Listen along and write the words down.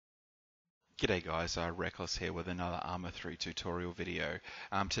G'day guys, Rekkless here with another ArmA 3 tutorial video.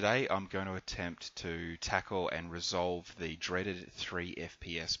 Today I'm going to attempt to tackle and resolve the dreaded 3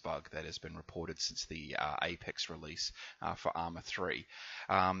 FPS bug that has been reported since the Apex release for ArmA 3.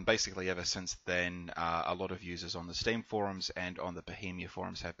 Basically ever since then, a lot of users on the Steam forums and on the Bohemia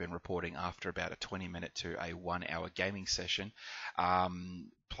forums have been reporting after about a 20-minute to a 1-hour gaming session,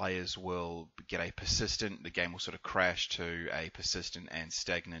 players will get the game will sort of crash to a persistent and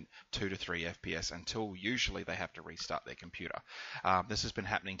stagnant 2 to 3 FPS until usually they have to restart their computer. This has been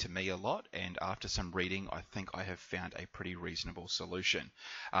happening to me a lot, and after some reading I think I have found a pretty reasonable solution.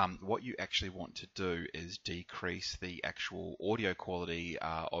 What you actually want to do is decrease the actual audio quality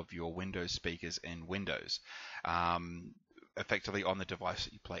of your Windows speakers in Windows. Effectively on the device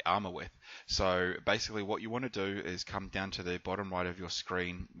that you play ArmA with. So basically what you want to do is come down to the bottom right of your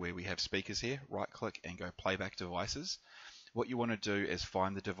screen where we have speakers here, right click and go playback devices. What you want to do is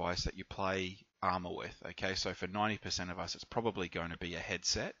find the device that you play ArmA with. Okay, so for 90% of us it's probably going to be a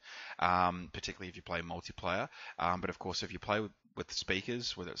headset, particularly if you play multiplayer, but of course if you play with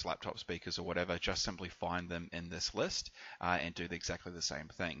speakers, whether it's laptop speakers or whatever, just simply find them in this list and do exactly the same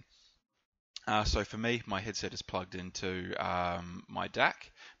thing. So for me, my headset is plugged into my DAC,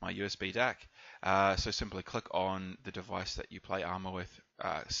 my USB DAC. So simply click on the device that you play ArmA with,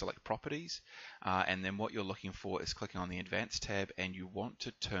 select Properties, and then what you're looking for is clicking on the Advanced tab, and you want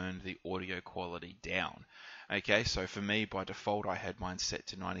to turn the audio quality down. Okay, so for me, by default, I had mine set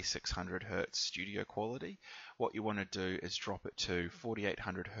to 9600 Hz studio quality. What you want to do is drop it to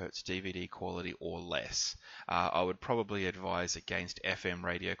 4800 Hz DVD quality or less. I would probably advise against FM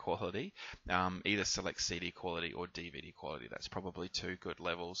radio quality. Either select CD quality or DVD quality. That's probably two good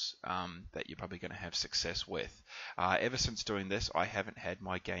levels that you're probably going to have success with. Ever since doing this, I haven't had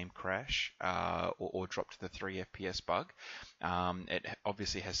my game crash or drop to the 3 FPS bug. It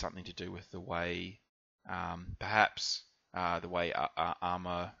obviously has something to do with the way perhaps the way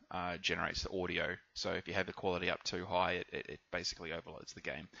ArmA generates the audio. So if you have the quality up too high, it basically overloads the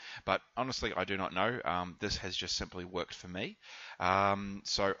game. But honestly, I do not know. This has just simply worked for me.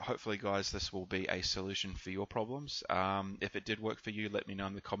 So hopefully, guys, this will be a solution for your problems. If it did work for you, let me know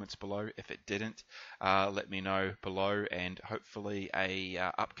in the comments below. If it didn't, let me know below, and hopefully a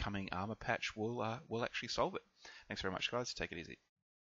upcoming ArmA patch will actually solve it. Thanks very much, guys. Take it easy.